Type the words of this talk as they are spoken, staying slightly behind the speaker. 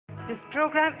This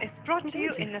program is brought to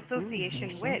you in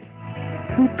association with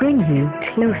who bring you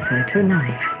closer to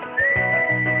life.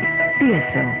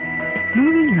 BSO,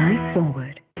 moving life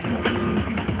forward.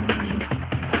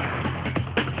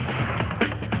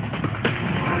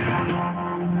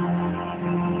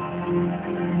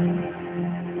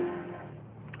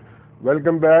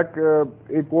 Welcome back.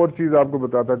 ایک اور چیز آپ کو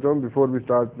بتاتا چاہوں before we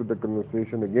start with the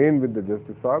conversation again with the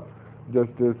Justice صاحب,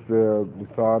 Justice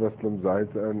نثار اسلم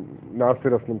زاہد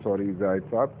ناصر اسلم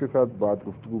زاہد صاحب کے ساتھ بات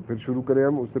گفتگو پھر شروع کریں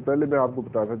ہم. اس سے پہلے میں آپ کو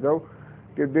بتاتا چاہوں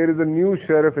کہ there is a new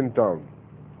sheriff in town.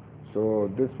 So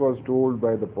this was told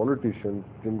by the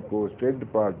politicians جن کو اسٹیٹ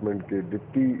ڈپارٹمنٹ کے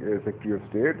ڈپٹی سیکرٹری آف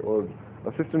اسٹیٹ اور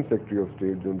اسسٹنٹ سیکرٹری آف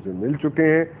اسٹیٹ جو ان سے مل چکے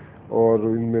ہیں, اور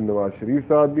ان میں نواز شریف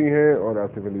صاحب بھی ہیں اور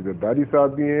آصف علی زرداری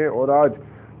صاحب بھی ہیں, اور آج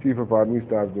چیف آف آرمی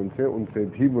اسٹاف جو ان سے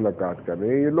بھی ملاقات کر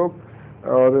رہے ہیں یہ لوگ.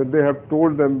 اور they have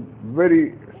told them very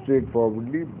street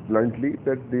forwardly bluntly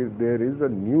that there is a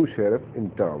new Sherif in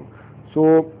town. So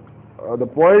the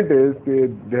point is کہ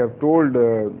they have told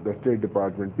the state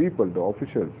department people, the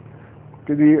officials,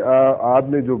 کہ جی آپ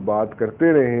نے جو بات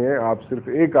کرتے رہے ہیں, آپ صرف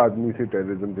ایک آدمی سے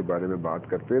ٹیررزم کے بارے میں بات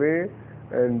کرتے رہے ہیں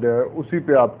اینڈ اسی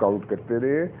پہ آپ کاؤنٹ کرتے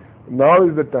رہے. Now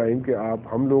is the time کہ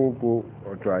آپ ہم لوگوں کو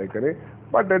ٹرائی کریں.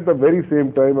 But at the very same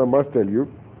time I must tell you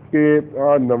کہ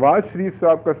نواز شریف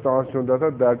صاحب کا سٹانس جو ہوتا تھا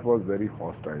دیٹ واز ویری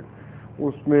ہاسٹائل.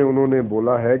 اس میں انہوں نے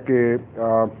بولا ہے کہ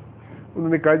انہوں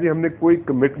نے کہا جی ہم نے کوئی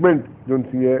کمٹمنٹ جو ان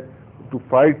کی ہے ٹو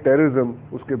فائٹ ٹیررزم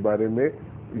اس کے بارے میں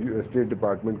اسٹیٹ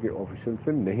ڈپارٹمنٹ کے آفیشل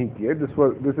سے نہیں کیا.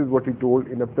 دس is what he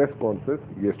told in a press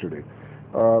conference yesterday.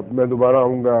 میں دوبارہ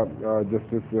آؤں گا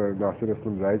جسٹس ناصر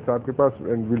اسلم زاہد صاحب کے پاس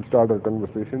اینڈ ویل اسٹارٹ اور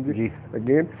کنورسیشن. جی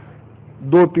اگین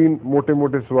دو تین موٹے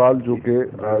موٹے سوال جو کہ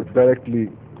ڈائریکٹلی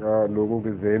لوگوں کے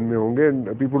ذہن میں ہوں گے,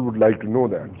 people would like to know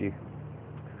that. جی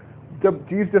جب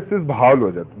چیف جسٹس بحال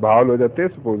ہو جاتے ہیں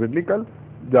سپوزٹلی کل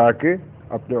جا کے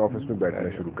اپنے آفس میں بیٹھنا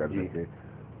شروع کر دیتے ہیں,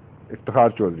 افتخار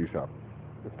چودھری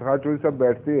صاحب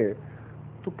بیٹھتے ہیں,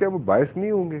 تو کیا وہ باعث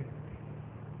نہیں ہوں گے؟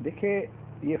 دیکھیے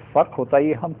یہ فرق ہوتا ہے,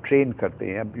 یہ ہم ٹرین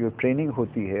کرتے ہیں. اب جو ٹریننگ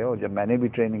ہوتی ہے, اور جب میں نے بھی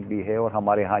ٹریننگ لی ہے, اور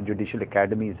ہمارے ہاں جوڈیشل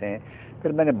اکیڈمیز ہیں,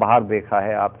 پھر میں نے باہر دیکھا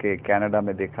ہے, آپ کے کینیڈا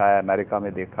میں دیکھا ہے, امریکہ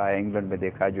میں دیکھا ہے, انگلینڈ میں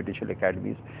دیکھا ہے جوڈیشل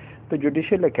اکیڈمیز. تو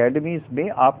جوڈیشل اکیڈمیز میں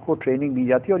آپ کو ٹریننگ دی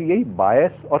جاتی ہے, اور یہی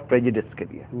باعث اور پریجڈس کے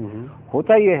لیے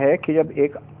ہوتا. یہ ہے کہ جب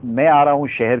میں آ رہا ہوں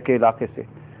شہر کے علاقے سے,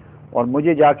 اور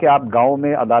مجھے جا کے آپ گاؤں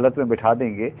میں عدالت میں بٹھا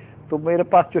دیں گے, تو میرے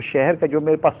پاس جو شہر کا جو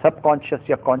میرے پاس سب کانشیس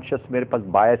یا کانشیس میرے پاس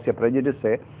باعث یا پریجڈس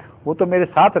ہے, وہ تو میرے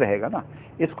ساتھ رہے گا نا.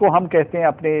 اس کو ہم کہتے ہیں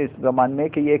اپنے اس زبان میں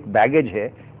کہ یہ ایک بیگیج ہے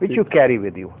which you carry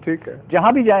with you. ٹھیک ہے,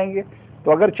 جہاں بھی جائیں گے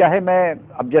تو اگر چاہے میں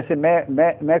اب جیسے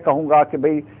میں کہوں گا کہ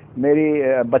بھئی میری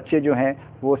بچے جو ہیں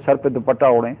وہ سر پہ دوپٹہ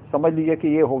اوڑھیں, سمجھ لیجئے کہ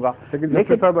یہ ہوگا.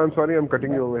 لیکن صاحب I'm sorry I'm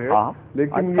cutting you over here,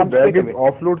 لیکن یہ بیگیج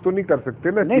آف لوڈ تو نہیں کر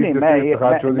سکتے نا.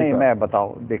 نہیں میں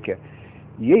بتاؤ, دیکھیے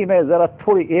یہی میں ذرا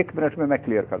تھوڑی 1 منٹ میں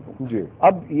کلیئر کر دوں. جی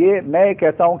اب یہ میں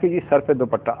کہتا ہوں کہ جی سر پہ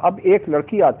دوپٹہ, اب ایک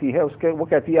لڑکی آتی ہے وہ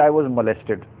کہتی ہے آئی واز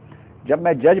مولیسٹڈ. جب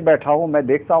میں جج بیٹھا ہوں میں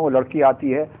دیکھتا ہوں وہ لڑکی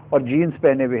آتی ہے اور جینز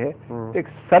پہنے ہوئے ہے, ایک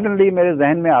سڈنلی میرے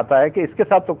ذہن میں آتا ہے کہ اس کے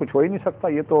ساتھ تو کچھ ہو ہی نہیں سکتا,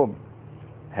 یہ تو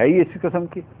ہے ہی اسی قسم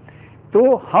کی. تو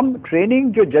ہم ٹریننگ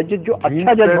جو جج جو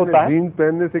اچھا جج ہوتا ہے, جینز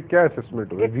پہننے سے کیا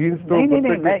اسسمنٹ ہوگا؟ جینز تو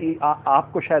نہیں میں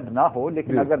آپ کو شاید نہ ہو,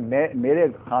 لیکن اگر میرے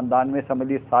خاندان میں سمجھ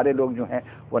لیے سارے لوگ جو ہیں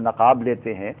وہ نقاب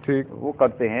لیتے ہیں, وہ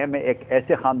کرتے ہیں. میں ایک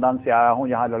ایسے خاندان سے آیا ہوں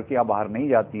جہاں لڑکیاں باہر نہیں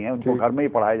جاتی ہیں, ان کو گھر میں ہی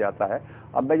پڑھایا جاتا ہے.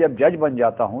 اب میں جب جج بن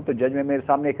جاتا ہوں تو جج میں میرے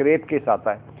سامنے ایک ریپ کیس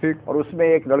آتا ہے, اور اس میں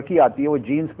ایک لڑکی آتی ہے, وہ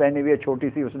جینز پہنی ہوئی ہے چھوٹی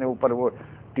سی, اس نے اوپر وہ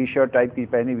ٹی شرٹ ٹائپ کی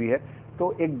پہنی ہوئی ہے.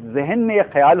 تو ایک ذہن میں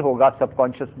ایک خیال ہوگا سب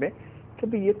کانشیس میں کہ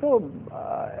بھئی یہ تو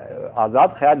آزاد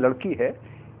خیال لڑکی ہے,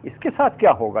 اس کے ساتھ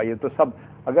کیا ہوگا. یہ تو سب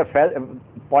اگر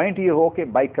پوائنٹ یہ ہو کہ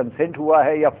بائی کنسنٹ ہوا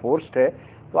ہے یا فورسڈ ہے,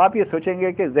 تو آپ یہ سوچیں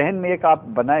گے کہ ذہن میں ایک آپ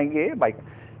بنائیں گے بائی.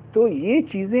 تو یہ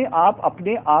چیزیں آپ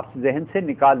اپنے آپ ذہن سے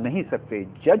نکال نہیں سکتے.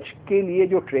 جج کے لیے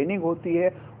جو ٹریننگ ہوتی ہے,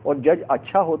 اور جج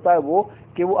اچھا ہوتا ہے وہ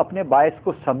کہ وہ اپنے باعث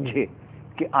کو سمجھے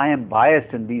کہ I am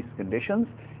biased in these conditions,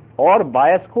 اور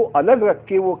باعث کو الگ رکھ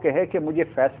کے وہ کہے کہ مجھے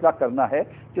فیصلہ کرنا ہے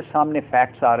جو سامنے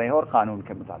فیکٹس آ رہے ہیں اور قانون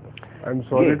کے مطابق.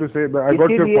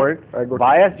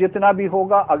 باعث جتنا بھی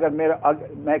ہوگا, اگر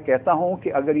میں کہتا ہوں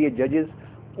کہ اگر یہ ججز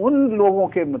ان لوگوں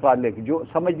کے متعلق جو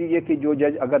سمجھ لیجیے کہ جو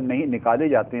جج اگر نہیں نکالے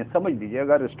جاتے ہیں, سمجھ لیجیے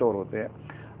اگر ریسٹور ہوتے ہیں,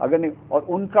 اگر نہیں, اور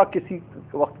ان کا کسی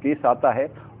وقت کیس آتا ہے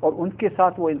اور ان کے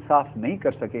ساتھ وہ انصاف نہیں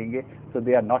کر سکیں گے, تو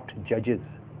دے آر ناٹ ججز.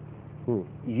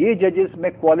 یہ ججز میں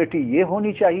کوالٹی یہ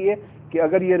ہونی چاہیے کہ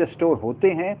اگر یہ ریسٹور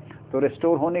ہوتے ہیں تو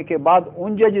ریسٹور ہونے کے بعد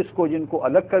ان ججز کو جن کو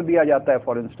الگ کر دیا جاتا ہے,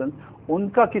 فار انسٹنس ان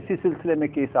کا کسی سلسلے میں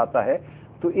کیس آتا ہے,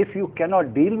 تو اف یو کی not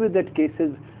deal with that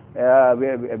cases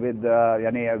with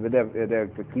यानी with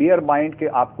a clear mind کہ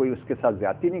آپ کوئی اس کے ساتھ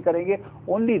زیادتی نہیں کریں گے.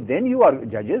 Only then you are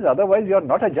judges, otherwise you are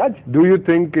not a judge. Do you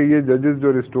think کہ یہ judges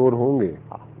جو ریسٹور ہوں گے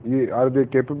یہ are they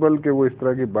capable کہ وہ اس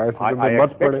طرح کی biasism میں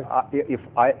مت پڑے؟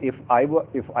 If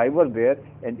I were there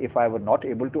and if I were not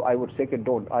able to, I would say کہ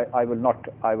don't. I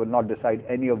will not decide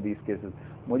any of these cases.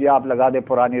 مجھے آپ لگا دیں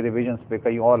پرانی ریویژنس پہ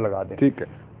کہیں اور لگا دیں. ٹھیک ہے.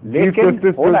 چیف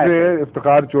جسٹس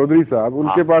افتخار چودھری صاحب ان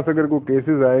کے پاس اگر کوئی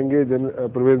کیسز آئیں گے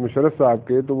پرویز مشرف صاحب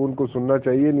کے تو وہ ان کو سننا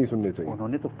چاہیے نہیں سننے چاہیے؟ انہوں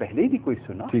نے تو پہلے بھی کوئی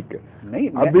سنا. ٹھیک ہے. نہیں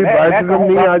ابھی بائسزم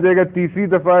نہیں آ جائے گا. تیسری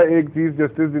دفعہ ایک چیف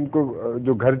جسٹس جن کو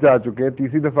جو گھر جا چکے ہیں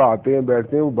تیسری دفعہ آتے ہیں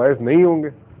بیٹھتے ہیں وہ باعث نہیں ہوں گے؟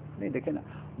 نہیں دیکھیں نا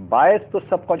باعث تو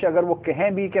سب کانشیس اگر وہ کہیں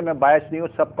بھی کہ میں باعث نہیں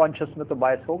ہوں سب کانشیس میں تو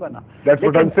باعث ہوگا نا.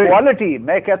 لیکن کوالٹی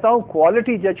میں کہتا ہوں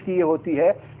کوالٹی جج کی یہ ہوتی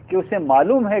ہے کہ اسے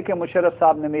معلوم ہے کہ مشرف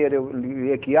صاحب نے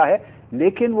یہ کیا ہے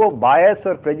لیکن وہ بائس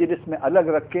اور پریجڈس میں الگ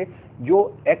رکھ کے جو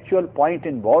ایکچوئل پوائنٹ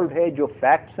انوالوڈ ہے جو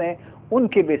فیکٹس ہیں ان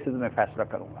کے بیسس میں فیصلہ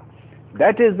کروں گا.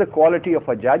 That is the quality of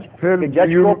اے جج.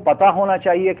 جج کو پتا ہونا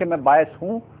چاہیے کہ میں باعث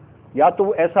ہوں یا تو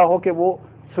وہ ایسا ہو کہ وہ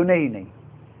سنے ہی نہیں.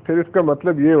 پھر اس کا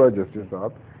مطلب یہ ہوا جسٹس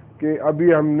صاحب کہ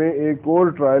ابھی ہم نے ایک اور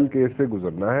ٹرائل کیس سے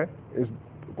گزرنا ہے اس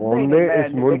قوم نے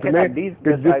اس ملک میں کہ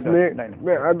جس نے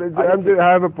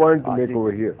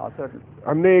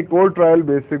ہم نے ایک اور ٹرائل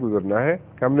بیس سے گزرنا ہے.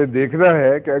 ہم نے دیکھنا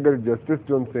ہے کہ اگر جسٹس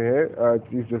جو ان سے ہیں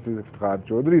چیف جسٹس افتخار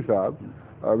چودھری صاحب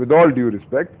ود آل ڈیو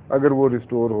ریسپیکٹ اگر وہ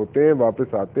ریسٹور ہوتے ہیں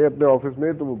واپس آتے ہیں اپنے آفس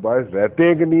میں تو وہ باعث رہتے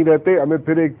ہیں کہ نہیں رہتے. ہمیں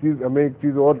پھر ایک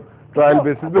چیز اور ٹرائل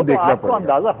بیسس پہ دیکھنا پڑے گا.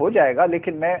 اندازہ ہو جائے گا.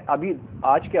 لیکن میں ابھی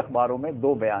آج کے اخباروں میں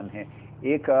دو بیان ہیں.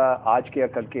 ایک آج کے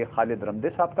کل کے خالد رمدے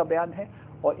صاحب کا بیان ہے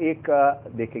اور ایک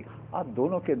دیکھیں آپ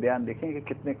دونوں کے بیان دیکھیں کہ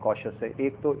کتنے کوشش ہے.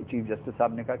 ایک تو چیف جسٹس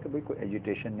صاحب نے کہا کہ بھائی کوئی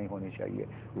ایجیٹیشن نہیں ہونی چاہیے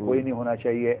کوئی نہیں ہونا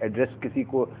چاہیے ایڈریس کسی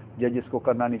کو ججز کو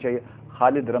کرنا نہیں چاہیے.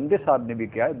 خالد رمدے صاحب نے بھی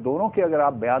کیا ہے. دونوں کے اگر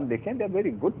آپ بیان دیکھیں they are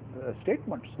very good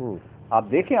statements.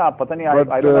 آپ دیکھیں آپ پتہ نہیں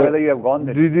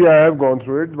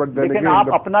لیکن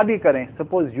آپ اپنا بھی کریں.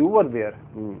 Suppose you were where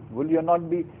will you not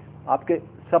be آپ کے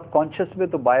سب کانشیس میں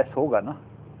تو باعث ہوگا نا.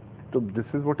 تو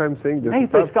دس is what I am seeing. نہیں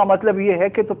تو اس کا مطلب یہ ہے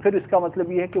کہ تو پھر اس کا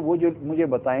مطلب یہ ہے کہ وہ جو مجھے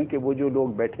بتائیں کہ وہ جو لوگ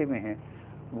بیٹھے ہوئے ہیں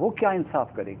وہ کیا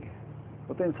انصاف کریں گے.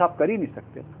 وہ تو انصاف کر ہی نہیں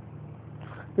سکتے.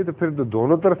 نہیں تو پھر تو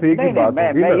دونوں طرف ایک ہی بات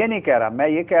ہے. میں یہ نہیں کہہ رہا. میں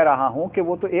یہ کہہ رہا ہوں کہ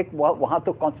وہ تو ایک وہاں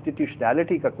تو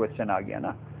کانسٹیٹیوشنلٹی کا کوشچن آ گیا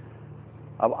نا.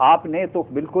 اب آپ نے تو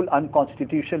بالکل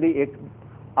انکانسٹیٹیوشنلی ایک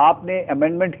آپ نے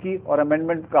امینڈمنٹ کی اور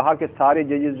امینڈمنٹ کہا کہ سارے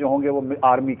ججز جو ہوں گے وہ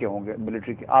آرمی کے ہوں گے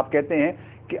ملٹری کے. آپ کہتے ہیں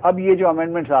کہ اب یہ جو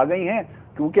امینڈمنٹس آ گئی ہیں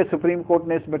کیونکہ سپریم کورٹ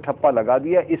نے اس میں ٹھپا لگا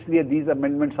دیا اس لیے these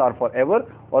amendments are for ever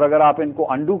اور اگر آپ ان کو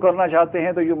انڈو کرنا چاہتے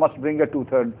ہیں تو you must bring a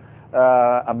 2/3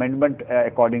 amendment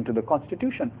according to the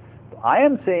constitution. تو آئی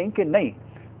ایم سیئنگ کہ نہیں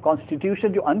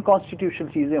کانسٹیٹیوشن جو انکانسٹیٹیوشنل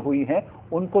چیزیں ہوئی ہیں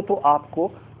ان کو تو آپ کو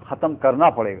ختم کرنا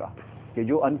پڑے گا. کہ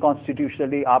جو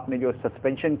انکانسٹیٹیوشنلی آپ نے جو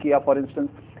سسپینشن کیا for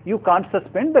instance you can't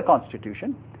suspend the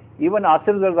constitution. Even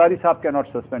Asif Zardari Saab cannot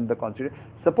suspend the Constitution.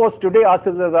 Suppose today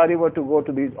Asif Zardari were to go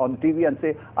to on TV and say,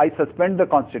 I suspend the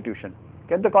Constitution.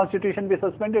 Can the Constitution be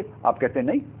suspended? Aap kehte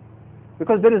nahi.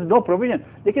 Because there is no provision.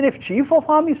 Lekin if Chief of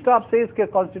Army Staff says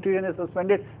that Constitution is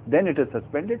suspended, then it is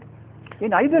suspended.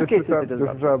 In either case it is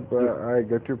suspended. I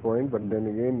get your point, but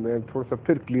then again, میں تھوڑا سا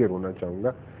پھر clear ہونا چاہوں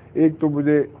گا. ایک تو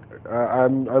مجھے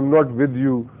I'm not with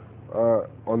you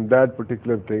on that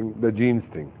particular thing, the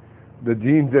jeans thing. The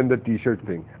jeans and the t-shirt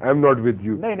thing. I am not with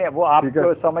you. نہیں وہ آپ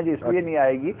کو سمجھ اس لیے نہیں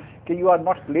آئے گی کہ you are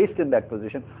not placed in that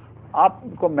position. آپ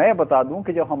کو میں بتا دوں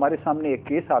کہ جب ہمارے سامنے ایک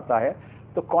کیس آتا ہے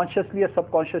تو کانشیسلی یا سب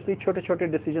کانشیسلی چھوٹے چھوٹے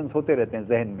ڈیسیجنز ہوتے رہتے ہیں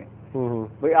ذہن میں.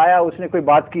 بھائی آیا اس نے کوئی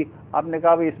بات کی آپ نے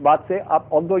کہا بھائی اس بات سے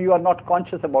آپ although you are not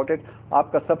conscious about it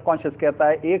آپ کا سب کانشیس کہتا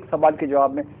ہے ایک سوال کے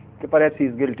جواب میں کہ perhaps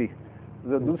he is guilty.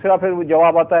 دوسرا پھر وہ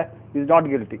جواب آتا ہے he is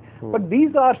not guilty. But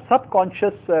these are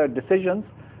subconscious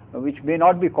decisions which may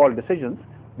not be called decisions,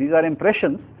 these are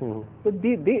impressions, but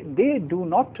they do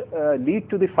not lead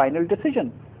to the final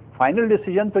decision. Final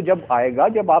decision تو جب آئے گا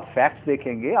جب آپ facts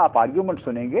دیکھیں گے آپ argument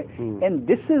سنیں گے and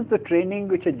this is the training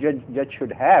which a judge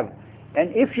should have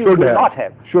and if you do not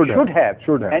have should have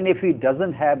and if he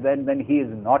doesn't have then he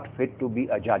is not fit to be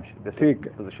a judge. This is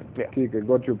the position. ٹھیک ہے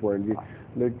got your point جی.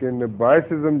 لیکن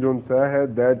biasism جو سا ہے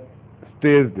that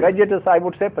stays there. Prejudice I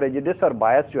would say prejudice اور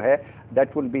bias جو ہے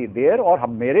that will be there. اور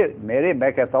ہم میرے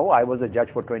میں کہتا ہوں I was a judge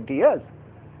for 20 years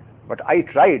but I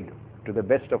tried to the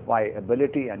best of my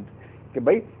ability and کہ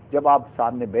بھائی جب آپ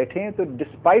سامنے بیٹھے ہیں تو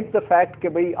ڈسپائٹ دا فیکٹ کہ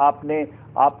بھائی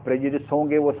آپ پریجوڈس ہوں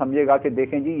گے وہ سمجھے گا کہ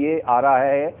دیکھیں جی یہ آ رہا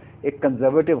ہے ایک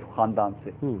کنزرویٹو خاندان سے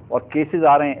اور کیسز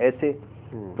آ رہے ہیں ایسے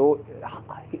تو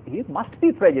he must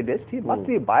be prejudiced he must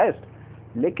be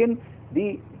biased لیکن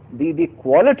the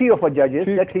quality of a judge is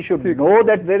that he should know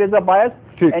that there is a bias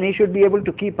and he should be able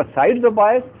to keep aside the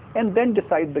bias and then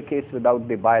decide the case without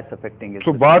the bias affecting it.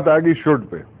 So بات آ گئی should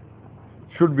پہ,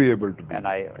 should be able to be. And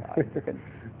I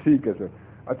ٹھیک ہے سر.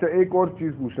 اچھا ایک اور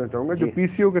چیز پوچھنا چاہوں گا, جو پی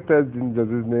سی او کے تحت جن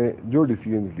ججز نے جو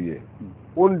ڈیسیژنز لیے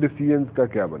ان ڈیسیژنز کا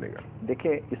کیا بنے گا؟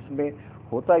 دیکھیں اس میں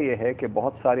ہوتا یہ ہے کہ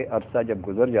بہت سارے عرصہ جب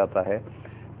گزر جاتا ہے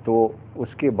تو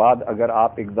اس کے بعد اگر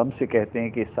آپ ایک دم سے کہتے ہیں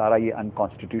کہ سارا یہ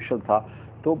انکانسٹیٹیوشنل تھا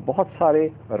تو بہت سارے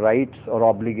رائٹس اور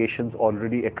آبلیگیشنز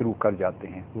آلریڈی ایکرو کر جاتے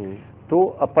ہیں, تو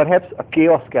perhaps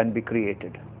caves can be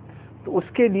created. تو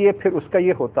اس کے لیے پھر اس کا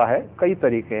یہ ہوتا ہے, کئی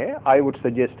طریقے ہیں. I would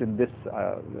suggest in this,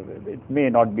 it may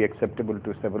not be acceptable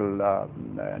to several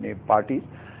parties,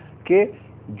 کہ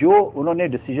جو انہوں نے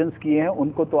ڈیسیجنز کیے ہیں ان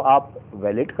کو تو آپ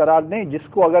ویلڈ قرار دیں. جس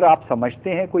کو اگر آپ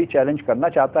سمجھتے ہیں کوئی چیلنج کرنا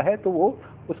چاہتا ہے تو وہ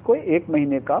اس کو 1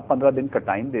 مہینے کا 15 دن کا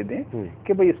ٹائم دے دیں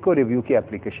کہ بھئی اس کو ریویو کی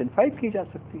اپلیکیشن فائل کی جا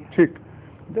سکتی ہے. ٹھیک.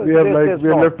 We are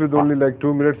left with only like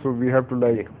 2 minutes, so we have to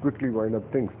like quickly wind up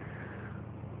things.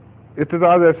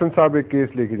 Aitzaz Ahsan صاحب ایک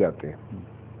کیس لے کے جاتے ہیں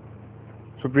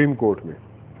سپریم کورٹ میں.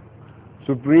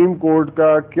 سپریم کورٹ کا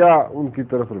کیا ان کی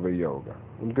طرف رویہ ہوگا,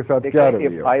 ان کے ساتھ کیا رویہ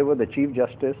ہوگا؟ I were the chief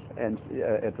justice and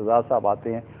Aitzaz صاحب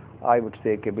آتے ہیں, I would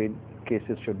say کہ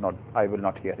cases should not, I will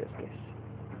not hear his case.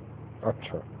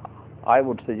 اچھا. I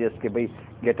would suggest کہ بھئی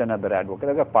get another advocate.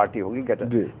 اگر پارٹی ہوگی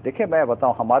دیکھیں میں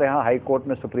بتاؤں, ہمارے ہاں ہائی کورٹ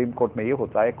میں سپریم کورٹ میں یہ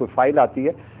ہوتا ہے, کوئی فائل آتی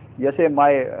ہے, جیسے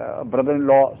my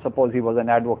brother-in-law, suppose he was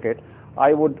an advocate,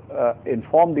 I would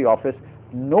inform the office,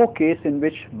 no case in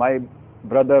which my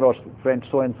brother or friend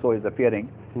so and so is appearing,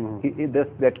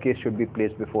 that case should be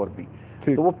placed before me.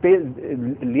 تو وہ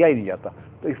لیا ہی نہیں جاتا.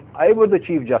 تو if I were the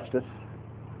chief justice,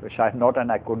 which I am not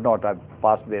and I could not, I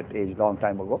passed that age long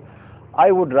time ago,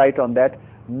 I would write on that,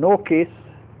 no case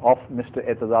of Mr.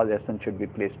 Aitazaz Ahsan should be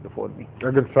placed before me.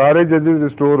 اگر سارے ججز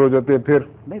restore ہو جاتے ہیں پھر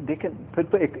نہیں, دیکھیں پھر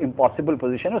تو ایک امپاسبل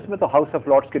پوزیشن ہے, اس میں تو ہاؤس آف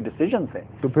لارڈس کے ڈیسیجنز ہیں.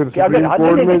 تو پھر سپریم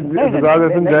کورٹ میں اعتزاز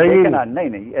احسن جائیں گے؟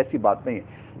 نہیں, ایسی بات نہیں ہے.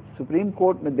 سپریم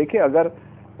کورٹ میں دیکھیں اگر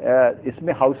اس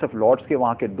میں ہاؤس آف لارڈس کے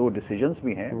وہاں کے 2 ڈیسیجنز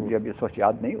بھی ہیں, مجھے اب اس وقت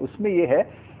یاد نہیں, اس میں یہ ہے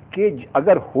کہ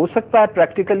اگر ہو سکتا ہے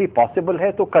پریکٹیکلی پاسبل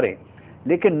ہے تو کریں,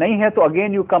 لیکن نہیں ہے تو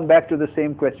again you come back to the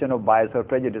same question of bias اور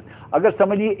پریجوڈس. اگر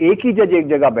سمجھیے ایک ہی جج ایک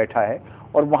جگہ بیٹھا ہے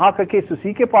اور وہاں کا کیس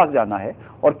اسی کے پاس جانا ہے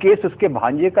اور کیس اس کے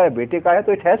بھانجے کا ہے, بیٹے کا ہے,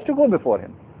 تو it has to go before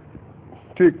ہم.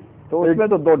 ٹھیک. تو اس میں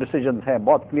تو 2 ڈیسیجنز ہیں,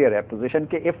 بہت کلیئر ہے پوزیشن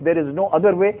کہ if there is no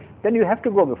other way then you have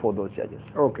to go before those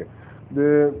ججز. اوکے,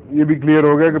 یہ بھی کلیئر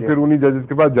ہو گیا کہ پھر انہی ججز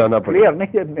کے پاس جانا پڑے. کلیئر نہیں,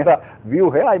 یہ میرا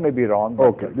ویو ہے, آئی may be wrong.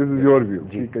 Okay, this is your view.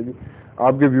 ٹھیک ہے جی,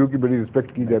 آپ کے ویو کی بڑی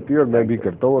رسپیکٹ کی جاتی ہے اور میں بھی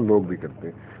کرتا ہوں اور لوگ بھی کرتے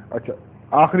ہیں. اچھا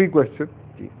آخری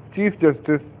کوشچن, چیف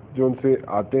جسٹس جو ان سے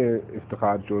آتے ہیں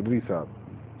افتخار چودھری صاحب,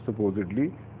 سپوزڈلی,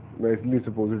 میں اس لیے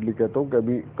سپوزڈلی کہتا ہوں کہ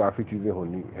ابھی کافی چیزیں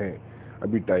ہونی ہیں,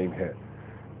 ابھی ٹائم ہے,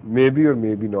 مے بی اور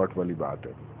مے بی ناٹ والی بات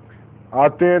ہے.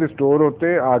 آتے ہیں, ریسٹور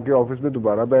ہوتے ہیں, آ کے آفس میں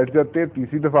دوبارہ بیٹھ جاتے ہیں,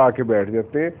 تیسری دفعہ آ کے بیٹھ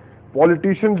جاتے ہیں.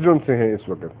 پولیٹیشینز جو ان سے ہیں اس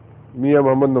وقت, میاں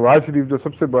محمد نواز شریف جو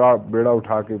سب سے بڑا بیڑا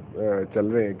اٹھا کے چل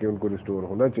رہے ہیں کہ ان کو ریسٹور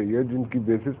ہونا چاہیے, جن کی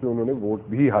بیسس پہ انہوں نے ووٹ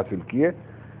بھی حاصل کیے,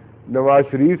 نواز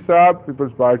شریف صاحب,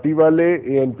 پیپلز پارٹی والے,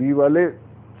 اے این پی والے,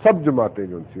 سب جماعتیں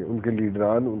جو ان سے, ان کے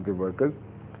لیڈران, ان کے ورکرز,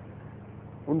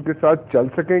 ان کے ساتھ چل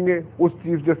سکیں گے اس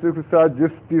چیف جسٹس کے ساتھ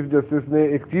جس چیف جسٹس نے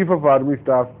ایک چیف آف آرمی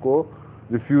اسٹاف کو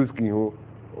ریفیوز کی ہوں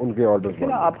ان کے آرڈر.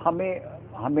 اب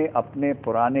ہمیں اپنے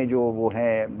پرانے جو وہ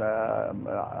ہیں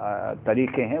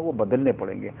طریقے ہیں وہ بدلنے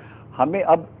پڑیں گے. ہمیں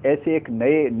اب ایسے ایک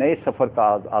نئے سفر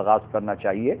کا آغاز کرنا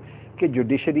چاہیے کہ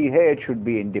جوڈیشری ہے, اٹ شوڈ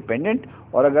بی انڈیپینڈنٹ,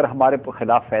 اور اگر ہمارے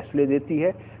خلاف فیصلے دیتی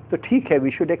ہے تو ٹھیک ہے, وی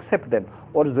شوڈ ایکسیپٹ دیم.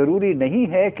 اور ضروری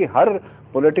نہیں ہے کہ ہر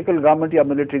پولیٹیکل گورنمنٹ یا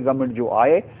ملٹری گورنمنٹ جو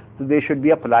آئے تو they should be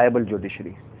a پلائبل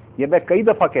judiciary. یہ میں کئی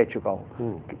دفعہ کہہ چکا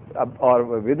ہوں. اور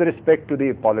with respect to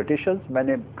the politicians, میں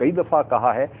نے کئی دفعہ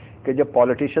کہا ہے کہ جب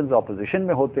پولیٹیشینز اپوزیشن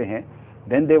میں ہوتے ہیں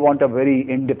then they want a very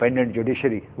independent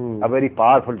judiciary, a very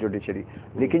powerful judiciary.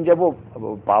 لیکن جب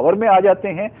وہ پاور میں آ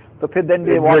جاتے ہیں تو پھر then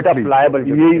they want a pliable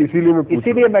judiciary.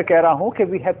 اسی لیے میں کہہ رہا ہوں کہ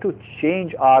we have to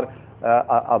change our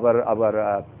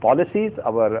policies,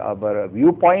 our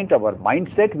viewpoint, our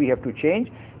mindset. We have to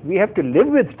change. We have to live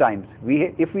with times.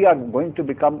 If we are going to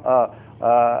become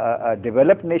a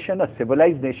developed nation, a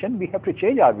civilized nation, we have to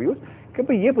change our views.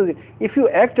 If you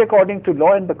act according to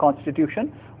law and the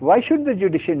constitution, why should the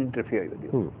judiciary interfere with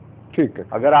you? ٹھیک ہے.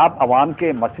 اگر آپ عوام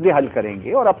کے مسئلے حل کریں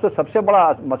گے, اور اب تو سب سے بڑا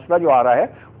مسئلہ جو آ رہا ہے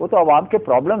وہ تو عوام کے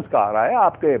پرابلمس کا آ رہا ہے,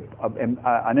 آپ کے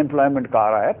انمپلائمنٹ کا آ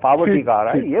رہا ہے, پاورٹی کا آ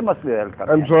رہا ہے, یہ مسئلے حل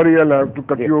کریں. I'm sorry, I'll have to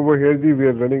cut you over here. We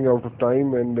are running out of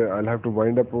time and I'll have to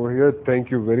wind up over here.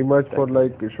 Thank you very much for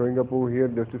showing up over here,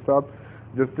 Justice Saab.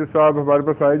 Justice Saab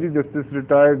ہمارے پاس آئے جی, Justice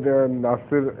retired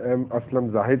ناصر اسلم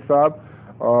زاہد صاحب,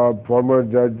 former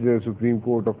judge Supreme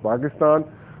Court of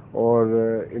Pakistan. और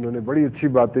इन्होंने बड़ी अच्छी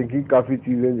बातें की, काफ़ी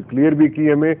चीज़ें क्लियर भी की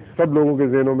हमें, सब लोगों के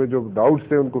जहनों में जो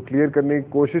डाउट्स थे उनको क्लियर करने की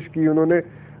कोशिश की उन्होंने।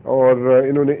 और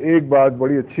इन्होंने एक बात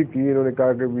बड़ी अच्छी की, इन्होंने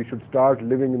कहा कि we should start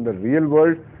living in the real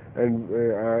world, and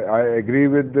I agree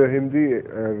with him ji.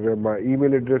 My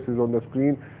email address is on the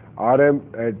screen,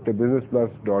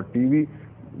 rm@businessplus.tv.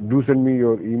 Do send me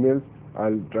your emails,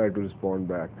 I'll try to respond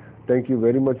back. Thank you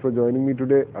very much for joining me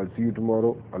today. I'll see you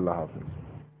tomorrow. Allah Hafiz.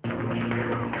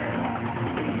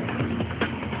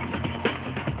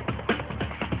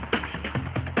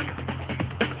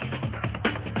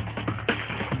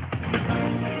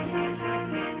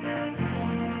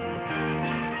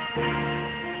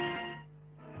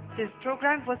 This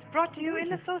program was brought to you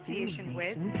in association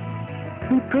with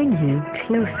We bring you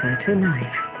closer to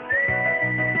life.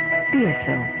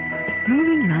 BSL,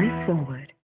 moving life forward.